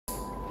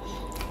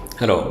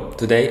Hello,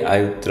 today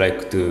I would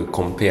like to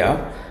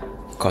compare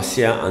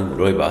Qashier and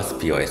Loyverse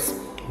POS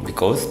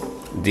because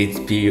these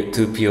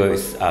two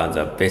POS are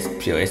the best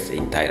POS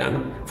in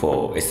Thailand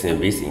for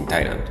SMBs in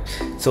Thailand.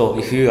 So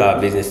if you are a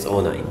business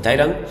owner in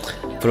Thailand,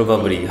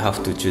 probably you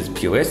have to choose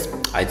POS,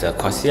 either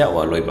Qashier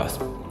or Loyverse.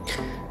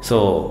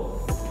 So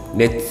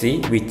let's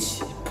see which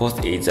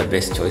POS is the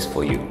best choice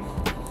for you.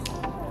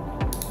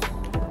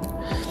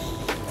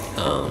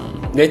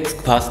 Let's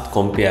first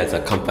compare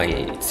the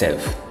company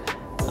itself.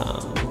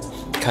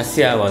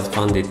 Qashier was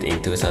founded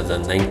in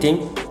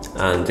 2019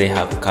 and they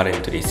have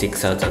currently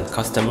 6,000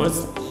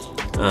 customers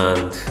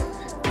and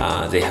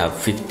they have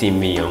 $15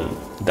 million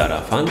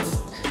funds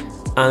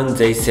and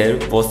they sell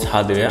both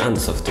hardware and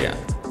software.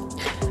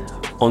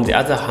 On the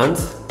other hand,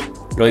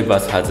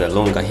 Loyverse has a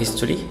longer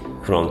history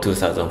from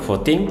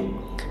 2014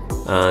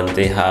 and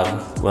they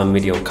have 1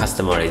 million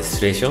customer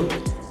registration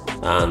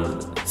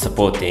and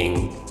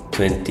supporting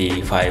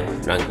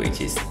 25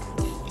 languages.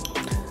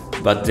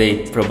 But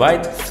they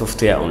provide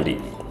software only.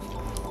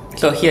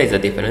 So here is the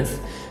difference.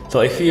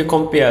 So if you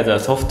compare the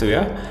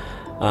software,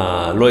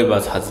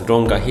 Loyverse has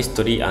longer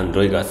history and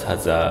Loyverse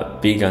has a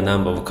bigger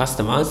number of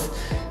customers.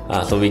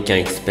 So we can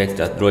expect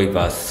that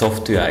Loyverse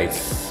software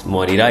is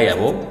more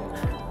reliable.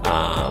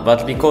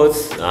 But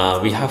because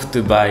we have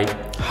to buy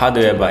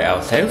hardware by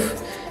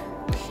ourselves,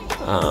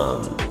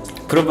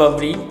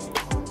 probably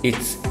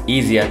it's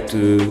easier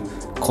to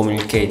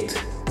communicate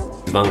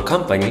one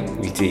company,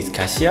 which is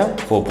Qashier,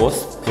 for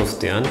both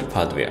software and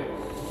hardware.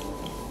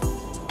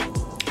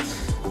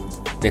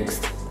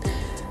 Next,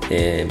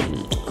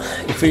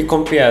 if we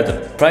compare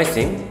the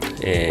pricing,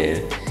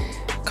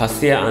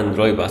 Qashier and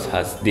Loyverse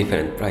has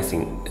different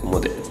pricing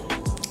model.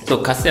 So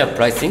Qashier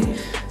pricing,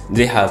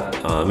 they have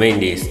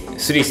mainly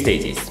 3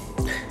 stages: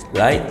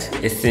 Light,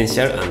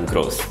 Essential, and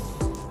Growth.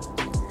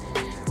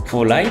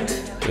 For Light,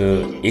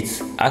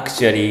 it's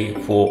actually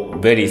for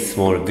very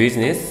small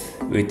business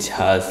which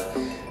has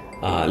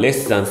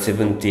less than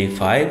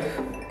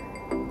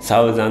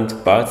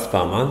 75,000 parts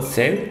per month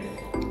sale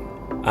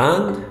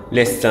and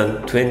less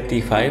than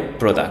 25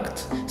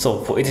 products.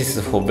 So it is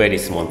for very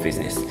small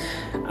business.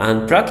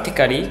 And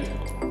practically,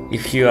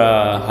 if you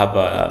have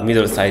a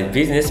middle-sized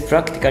business,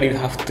 practically you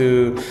have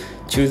to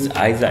choose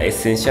either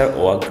Essential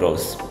or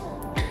Growth.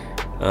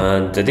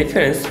 And the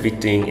difference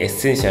between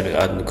Essential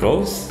and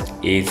Growth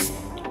is,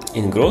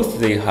 in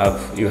Growth you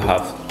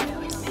have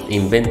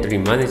inventory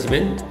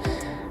management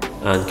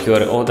and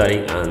QR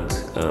ordering and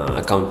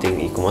accounting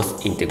e-commerce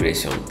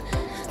integration.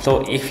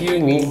 So if you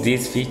need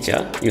this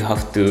feature, you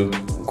have to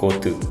go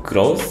to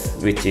Growth,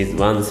 which is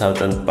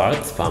 1,000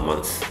 parts per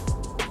month.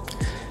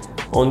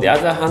 On the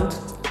other hand,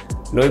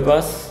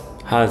 Loyverse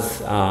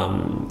has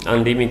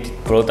unlimited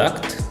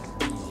product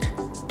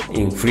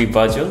in free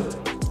version,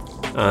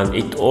 and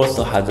it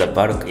also has a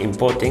bulk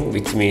importing,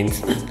 which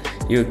means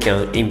you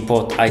can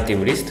import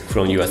item list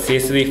from your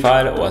CSV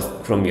file or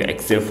from your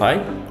Excel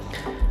file,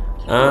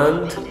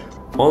 and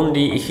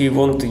only if you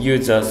want to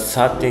use a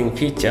certain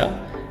feature,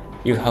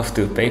 you have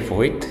to pay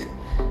for it.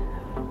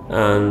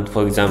 And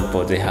for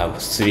example, they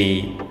have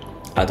 3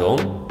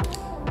 add-ons: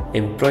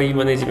 employee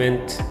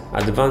management,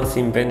 advanced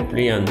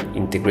inventory, and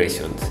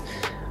integrations.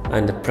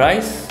 And the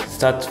price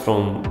starts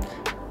from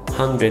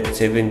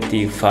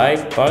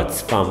 175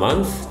 parts per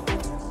month.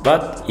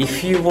 But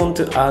if you want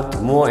to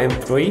add more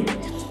employee,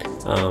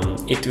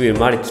 it will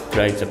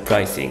multiply the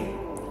pricing.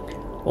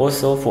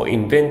 Also for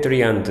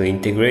inventory and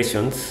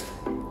integrations,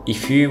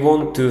 if you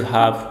want to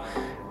have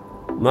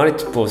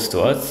multiple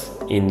stores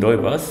in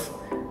Loyverse,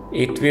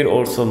 it will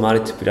also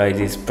multiply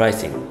this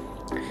pricing.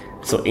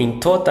 So in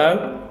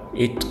total,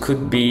 it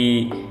could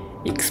be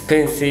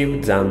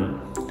expensive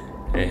than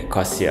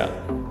Qashier.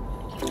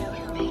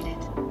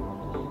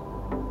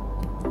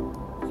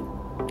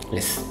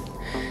 Yes.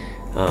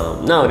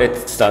 Now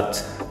let's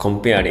start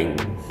comparing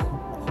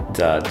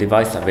the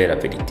device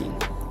availability.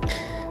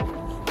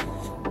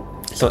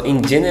 So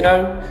in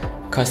general,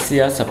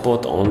 Qashier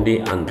support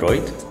only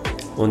Android.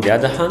 On the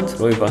other hand,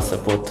 Loyverse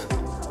support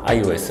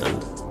iOS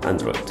and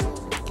Android.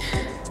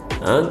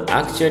 And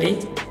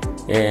actually,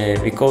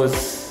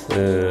 because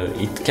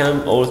it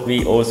can also be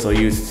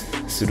used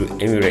through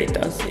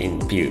emulators in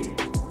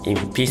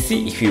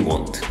PC if you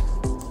want.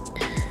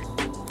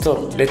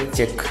 So let's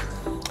check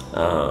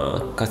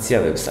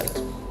Qashier website.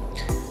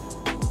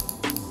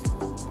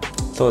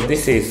 So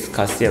this is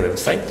Qashier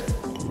website.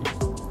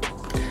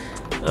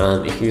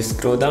 And if you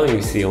scroll down,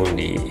 you see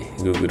only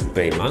Google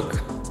Play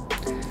mark.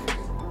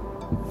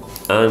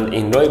 And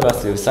in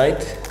Loyverse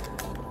website,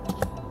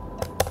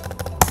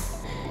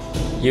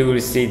 you will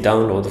see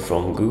download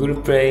from Google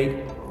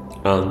Play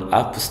and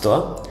App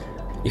Store.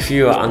 If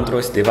your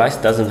Android device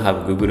doesn't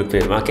have Google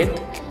Play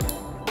Market,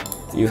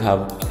 you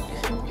have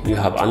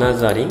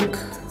another link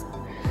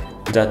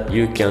that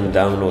you can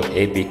download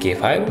APK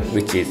file,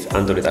 which is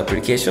Android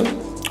application,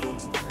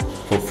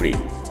 for free.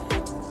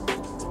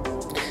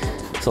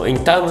 So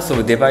in terms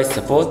of device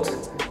support,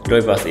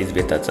 Loyverse is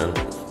better than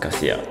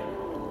Qashier.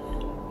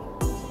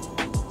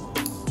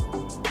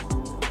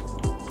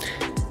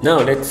 Now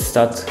let's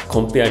start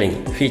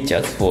comparing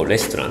features for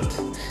restaurant.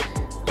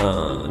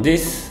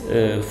 These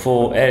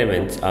four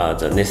elements are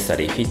the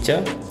necessary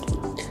feature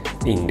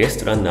in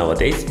restaurant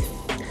nowadays.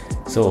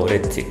 So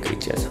let's check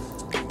features.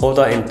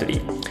 Order entry,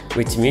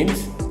 which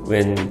means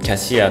when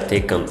cashier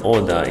take an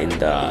order in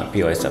the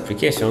POS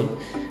application,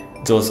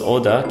 those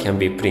orders can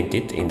be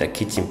printed in the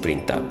kitchen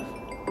printer.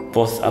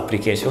 Both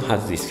application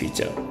has this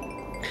feature.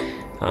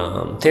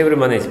 Table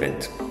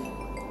management.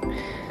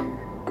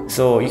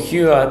 So if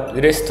your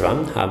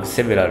restaurant have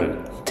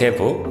several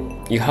tables,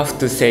 you have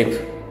to save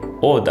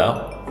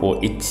order for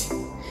each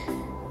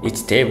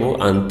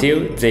table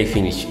until they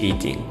finish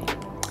eating.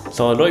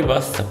 So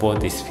Loyverse support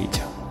this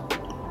feature.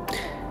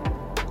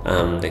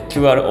 The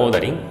QR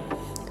ordering.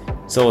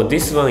 So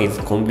this one is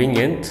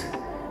convenient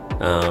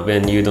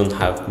when you don't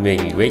have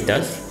many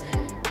waiters,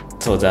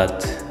 so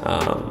that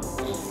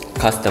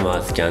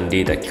customers can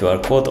read the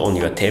QR code on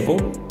your table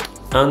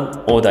and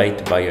order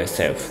it by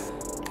yourself.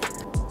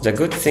 The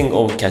good thing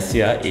of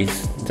Qashier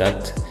is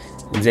that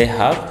they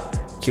have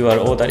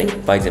QR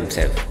ordering by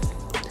themselves.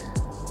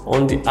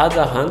 On the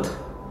other hand,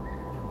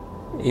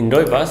 in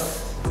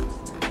Loyverse,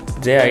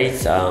 there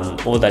is an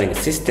ordering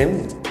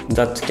system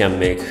that can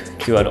make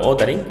QR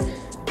ordering,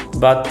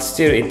 but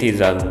still it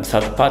is a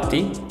third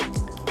party,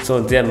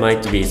 so there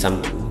might be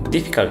some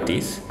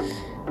difficulties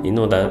in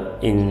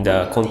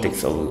the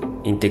context of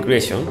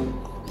integration.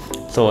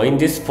 So in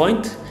this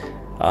point,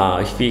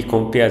 if we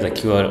compare the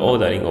QR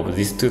ordering of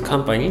these two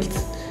companies,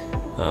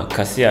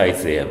 Qashier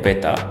is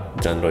better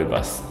than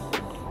Loyverse.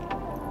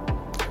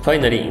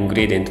 Finally,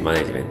 ingredient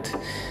management.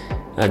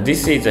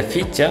 This is a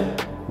feature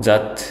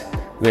that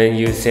when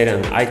you sell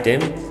an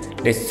item,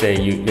 let's say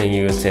when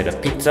you sell a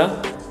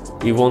pizza,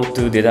 you want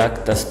to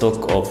deduct the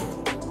stock of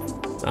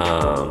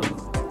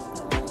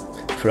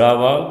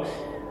flour,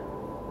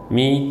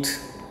 meat,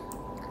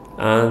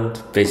 and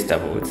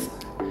vegetables.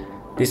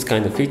 This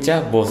kind of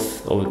feature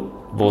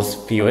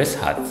both POS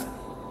has.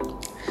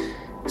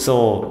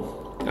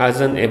 So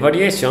as an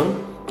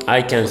evaluation,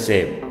 I can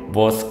say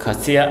both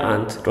Qashier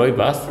and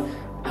Loyverse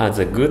has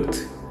a good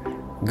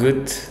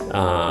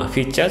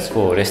features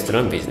for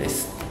restaurant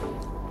business.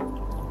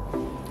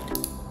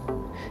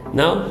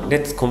 Now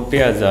let's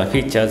compare the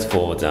features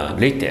for the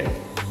retail.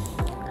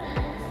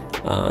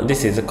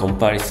 This is a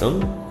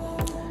comparison.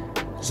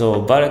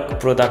 So bulk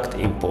product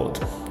import.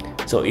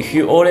 So if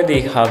you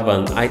already have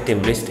an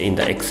item list in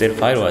the Excel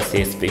file or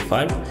CSV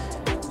file,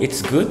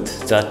 it's good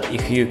that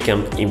if you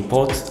can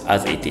import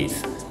as it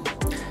is.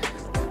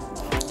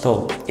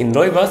 So in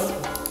Loyverse,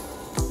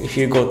 if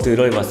you go to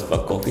Loyverse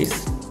back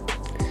office,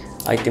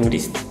 item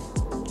list,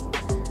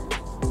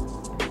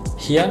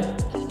 here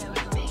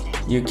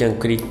you can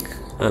click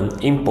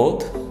and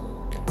import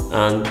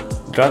and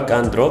drag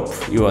and drop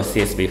your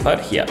CSV file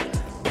here.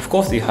 Of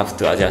course, you have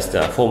to adjust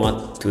the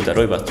format to the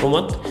Loyverse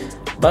format,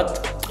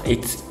 but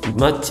it's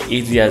much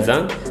easier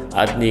than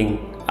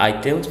adding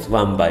items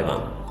one by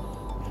one.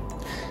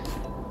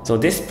 So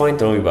this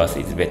point, Loyverse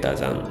is better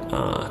than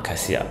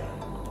Qashier.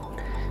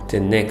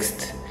 Then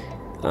next,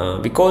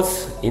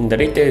 because in the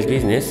retail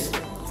business,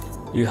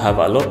 you have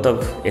a lot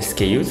of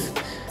SKUs,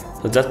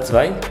 so that's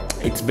why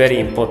it's very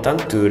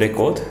important to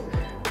record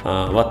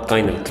what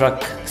kind of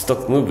truck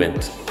stock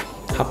movement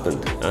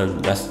happened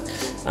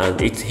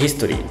and its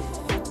history.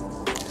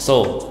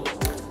 So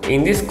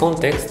in this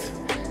context,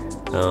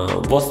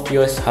 both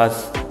POS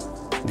has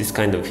this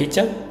kind of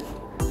feature.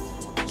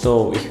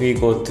 So if we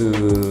go to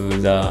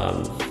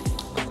the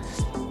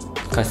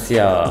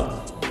Qashier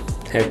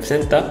Help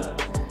Center,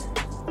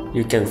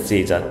 you can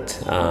see that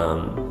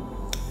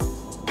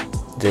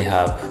they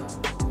have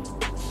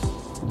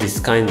this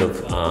kind of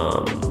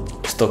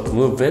stock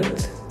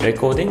movement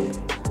recording,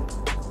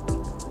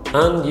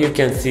 and you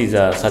can see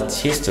the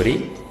such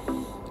history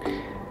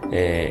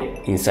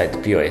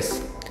inside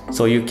POS.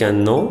 So you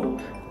can know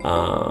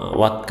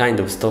what kind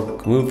of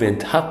stock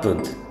movement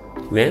happened,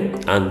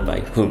 when and by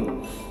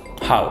whom,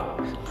 how.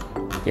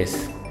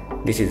 Yes,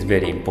 this is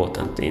very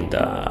important in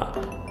the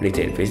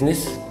retail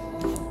business.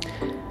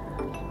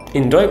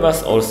 In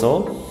Loyverse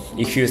also,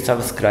 if you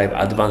subscribe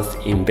advanced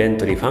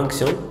inventory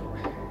function,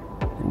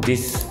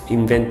 this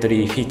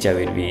inventory feature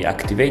will be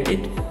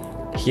activated.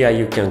 Here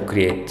you can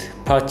create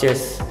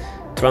purchase,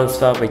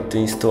 transfer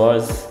between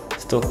stores,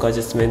 stock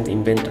adjustment,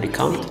 inventory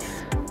count,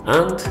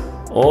 and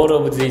all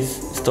of these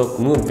stock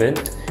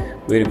movement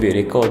will be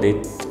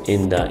recorded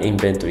in the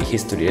inventory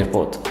history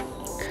report.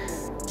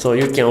 So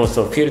you can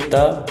also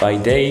filter by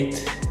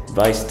date,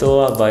 by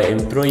store, by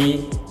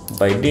employee,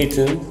 by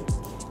reason,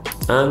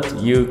 and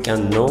you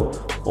can know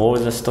all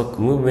the stock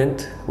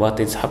movement, what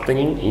is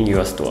happening in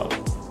your store.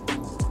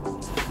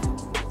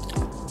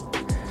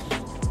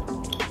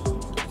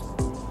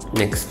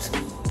 Next.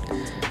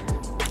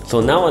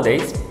 So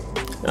nowadays,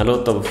 a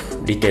lot of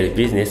retail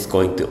business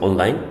going to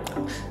online,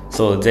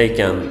 so they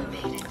can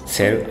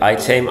sell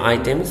same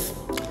items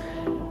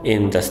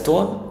in the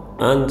store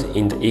and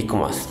in the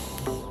e-commerce.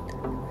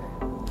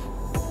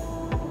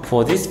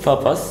 For this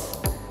purpose,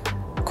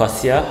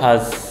 Qashier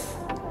has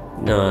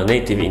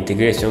native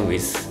integration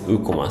with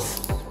WooCommerce.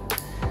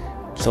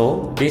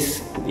 So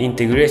this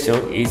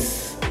integration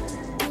is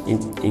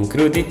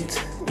included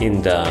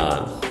in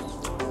the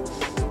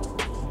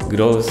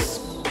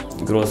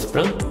growth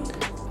plan,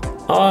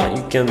 or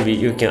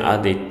you can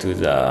add it to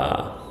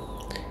the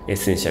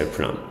essential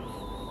plan.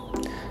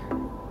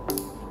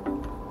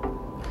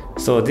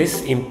 So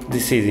this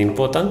is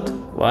important.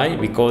 Why?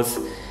 Because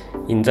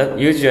in that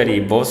usually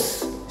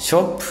both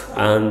shop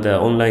and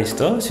online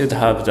store should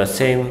have the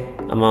same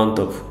amount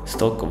of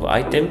stock of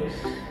item.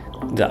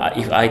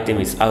 If item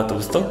is out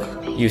of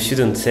stock, you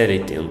shouldn't sell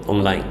it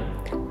online.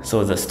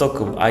 So the stock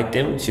of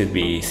item should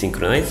be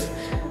synchronized.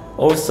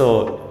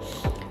 Also,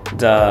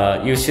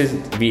 you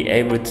should be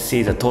able to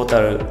see the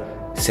total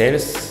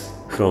sales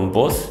from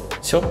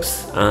both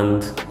shops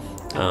and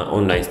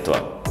online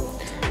store.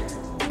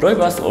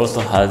 Loyverse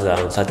also has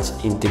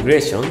such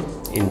integration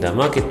in the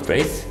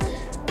marketplace.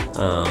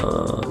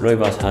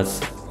 Loyverse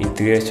has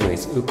integration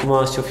with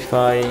WooCommerce,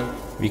 Shopify,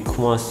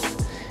 BigCommerce,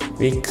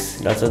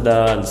 Wix,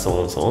 Lazada, and so on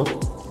and so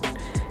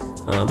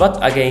on. But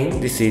again,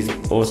 this is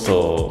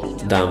also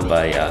done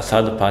by a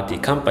third-party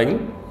company.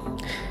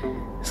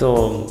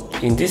 So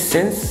in this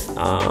sense,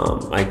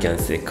 I can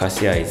say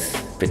Qashier is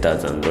better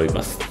than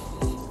Loyverse.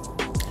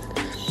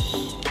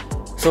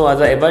 So as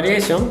an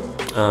evaluation,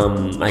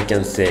 I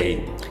can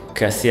say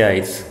Qashier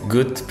is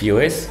good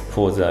POS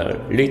for the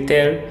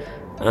retail,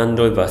 and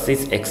Loyverse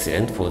is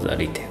excellent for the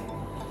retail.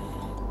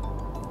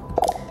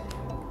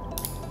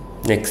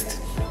 Next,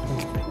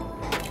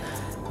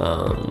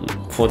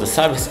 for the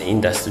service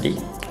industry,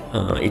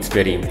 it's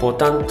very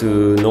important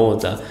to know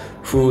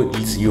who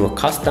is your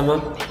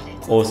customer.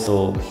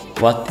 Also,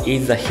 what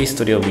is the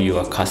history of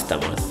your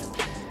customers.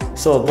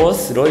 So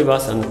both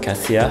Loyverse and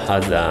Qashier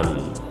has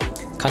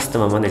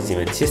customer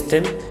management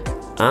system,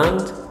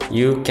 and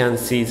you can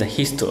see the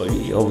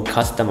history of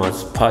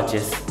customers'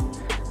 purchase,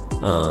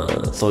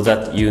 so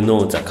that you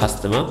know the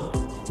customer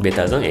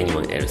better than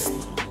anyone else.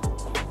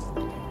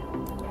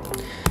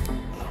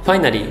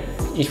 Finally,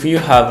 if you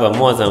have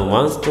more than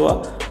one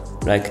store,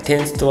 like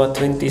 10 store,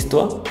 20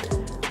 store,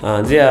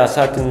 there are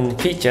certain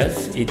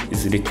features it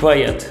is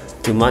required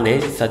to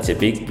manage such a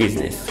big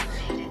business.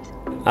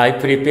 I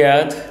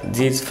prepared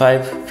these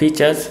 5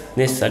 features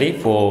necessary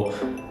for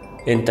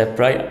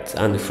enterprise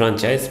and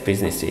franchise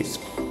businesses.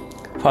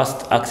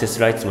 First, access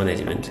rights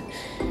management.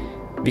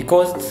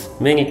 Because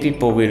many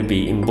people will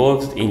be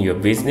involved in your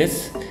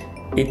business,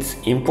 it's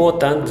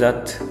important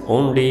that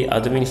only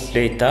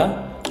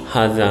administrator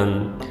has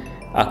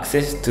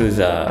access to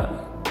the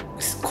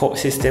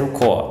system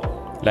core,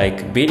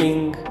 like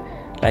billing,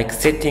 like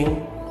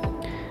setting,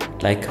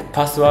 like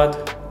password.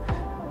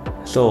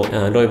 So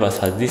Loyverse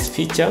has this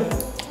feature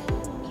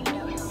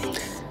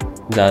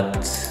that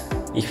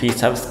if you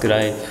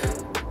subscribe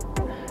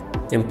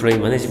employee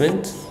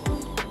management,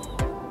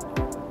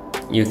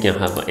 you can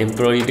have an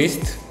employee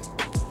list.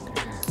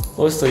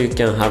 Also, you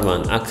can have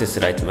an access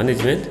right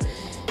management.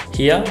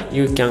 Here,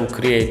 you can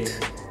create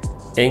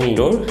any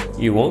role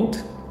you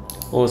want.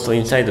 Also,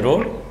 inside the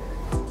role,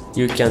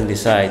 you can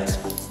decide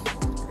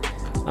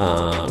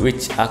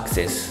which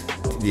access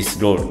this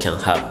role can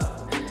have.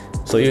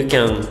 So you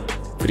can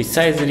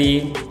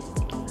precisely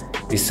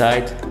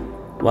decide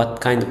what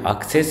kind of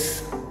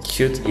access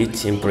should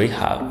each employee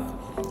have.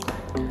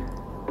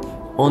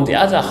 On the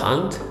other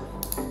hand,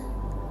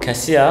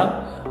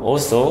 Qashier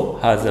also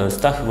has a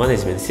staff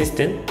management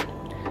system,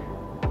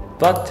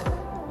 but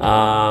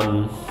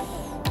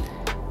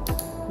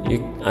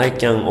I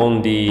can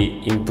only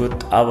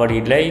input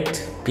hourly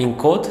rate, PIN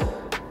code,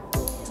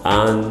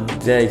 and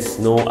there is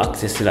no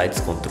access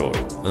rights control,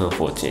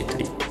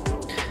 unfortunately.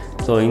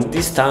 So in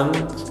this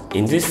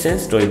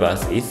sense,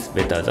 Loyverse is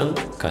better than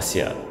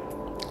Qashier.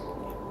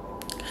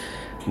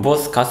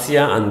 Both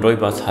Qashier and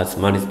Loyverse has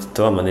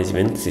multi-store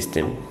management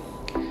system.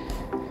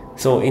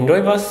 So in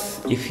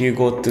Loyverse, if you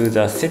go to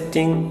the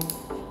setting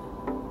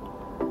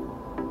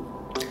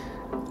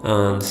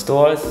and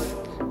stores,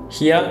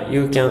 here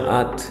you can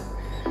add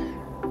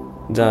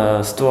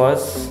the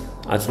stores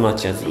as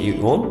much as you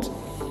want,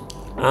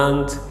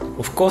 and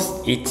of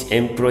course each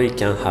employee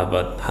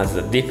has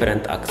a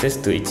different access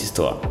to each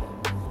store.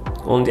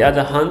 On the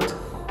other hand,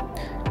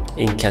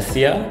 in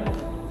Qashier,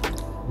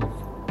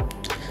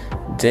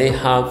 they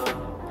have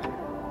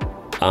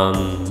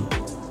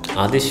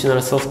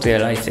additional software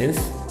license.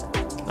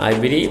 I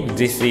believe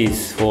this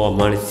is for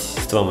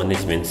multi-store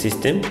management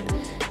system,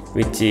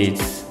 which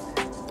is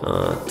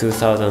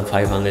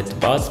 2,500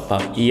 bahts per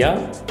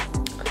year,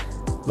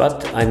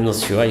 but I'm not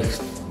sure if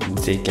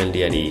they can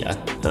really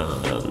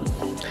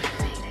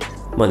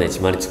manage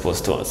multiple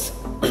stores.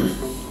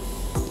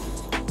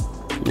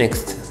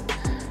 Next,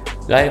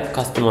 live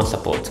customer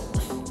support.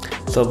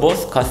 So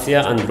both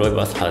Qashier and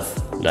Loyverse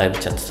has live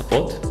chat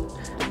support,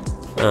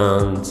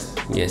 and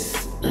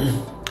yes,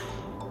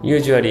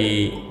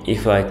 usually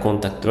if I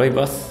contact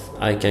Loyverse,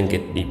 I can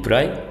get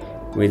reply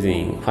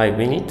within 5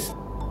 minutes.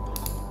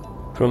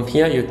 From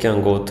here, you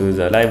can go to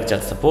the live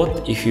chat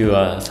support if you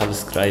are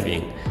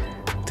subscribing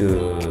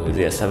to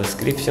their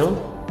subscription.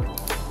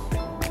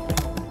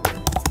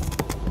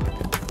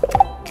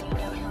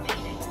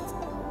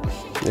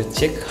 to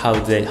check how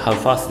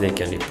fast they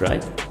can reply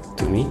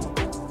to me.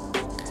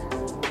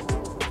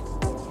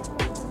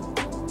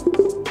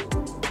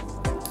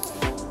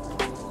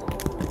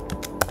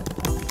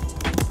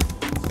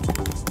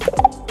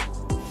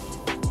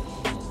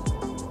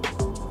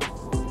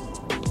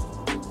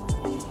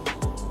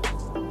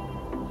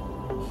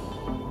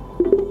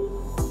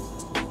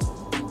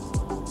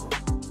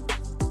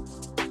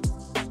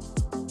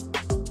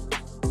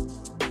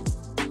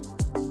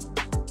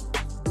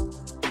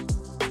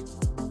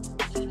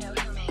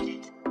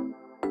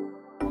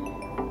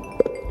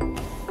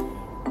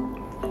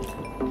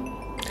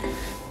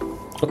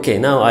 Okay,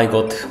 now I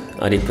got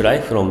a reply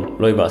from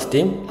Loyverse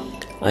team.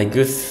 I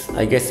guess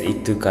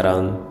it took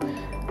around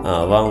 1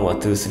 or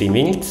 2, 3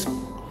 minutes.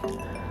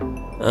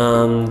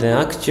 And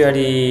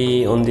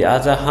actually, on the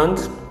other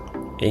hand,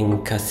 in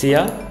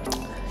Qashier,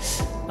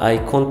 I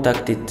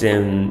contacted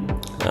them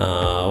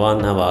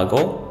 1 hour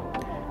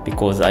ago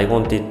because I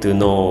wanted to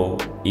know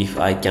if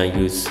I can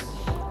use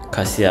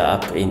Qashier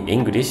app in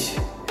English,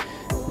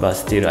 but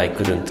still I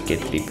couldn't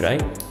get reply.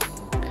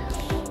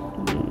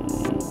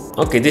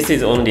 Okay, this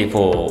is only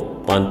for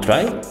one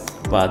try,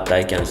 but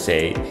I can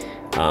say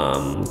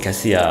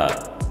Qashier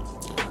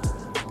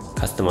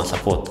customer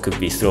support could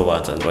be slower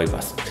than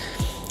Loyverse.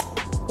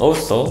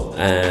 Also,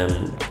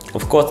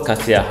 of course,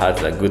 Qashier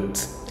has a good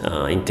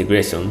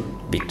integration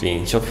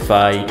between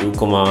Shopify,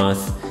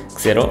 WooCommerce,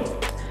 etc.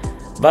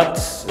 But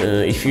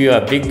if you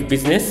are a big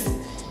business,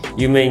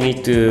 you may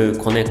need to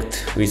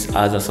connect with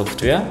other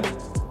software,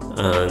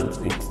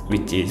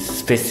 which is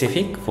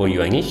specific for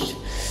your niche.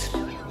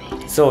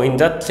 So in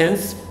that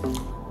sense,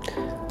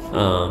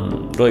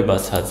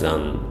 Loyverse has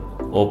an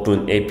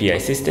open API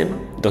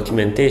system,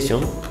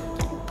 documentation.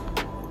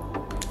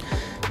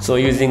 So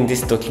using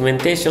this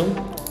documentation,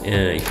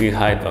 if you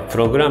have a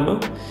programmer,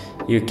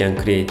 you can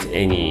create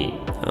any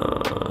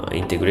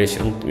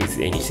integration with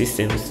any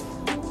systems.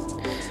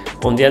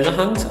 On the other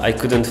hand, I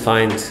couldn't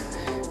find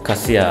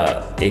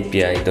Qashier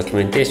API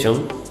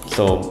documentation,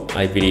 so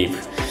I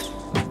believe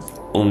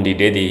only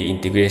ready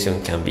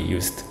integration can be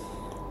used.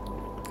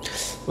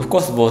 Of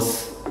course,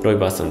 both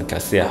Loyverse and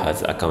Qashier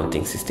has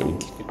accounting system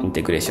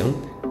integration.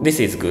 This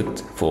is good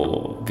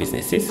for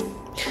businesses.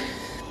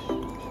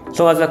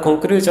 So as a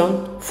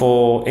conclusion,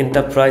 for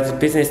enterprise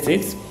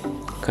businesses,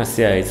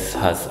 Qashier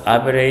has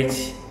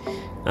average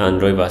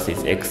and Loyverse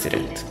is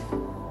excellent.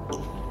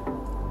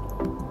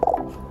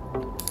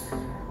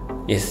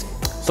 Yes.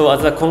 So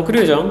as a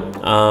conclusion,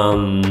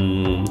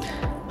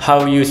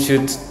 how you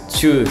should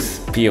choose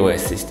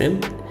POS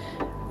system,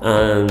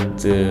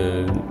 and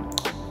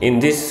in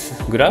this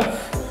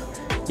graph,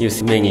 you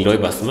see many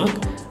Loyverse mark,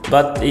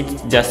 but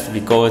it's just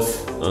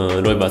because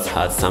Loyverse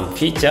has some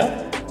feature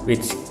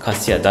which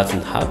Qashier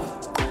doesn't have,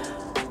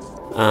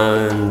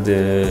 and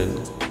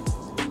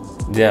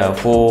there are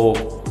 4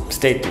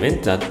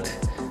 statements that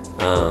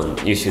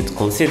you should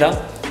consider.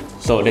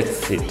 So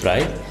let's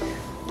try.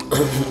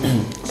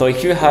 So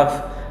if you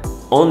have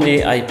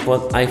only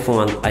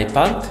iPhone and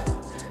iPad,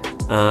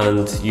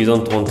 and you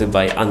don't want to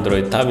buy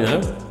Android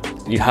terminal,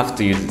 you have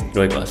to use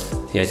Loyverse.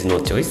 There is no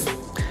choice.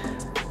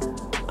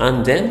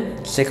 And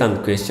then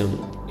second question,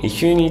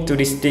 if you need to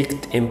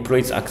restrict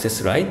employees'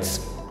 access rights,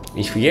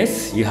 if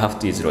yes, you have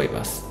to use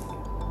Loyverse.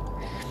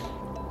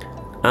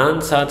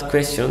 And third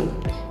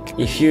question,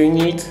 if you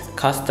need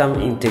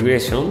custom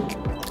integration,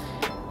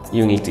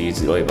 you need to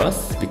use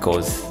Loyverse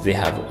because they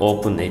have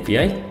open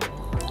API.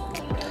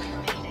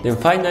 Then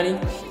finally,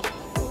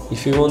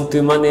 if you want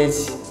to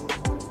manage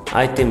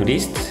item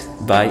list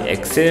by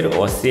Excel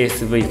or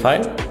CSV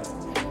file,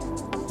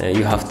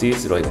 you have to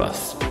use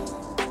Loyverse.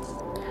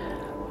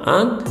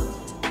 And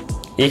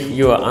if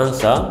your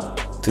answer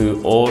to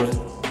all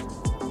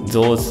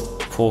those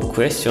 4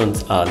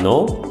 questions are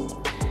no,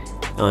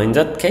 in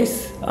that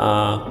case,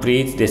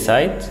 please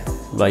decide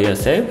by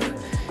yourself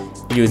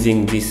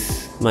using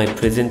my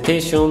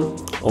presentation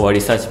or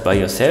research by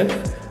yourself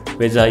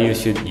whether you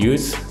should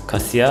use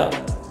Qashier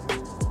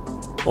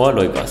or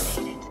Loyverse.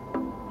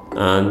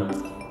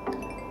 And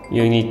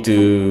you need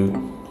to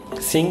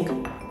think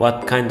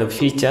what kind of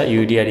feature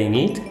you really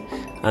need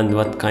and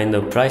what kind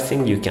of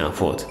pricing you can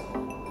afford.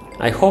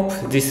 I hope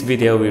this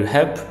video will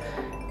help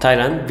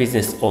Thailand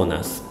business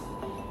owners.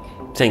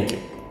 Thank you.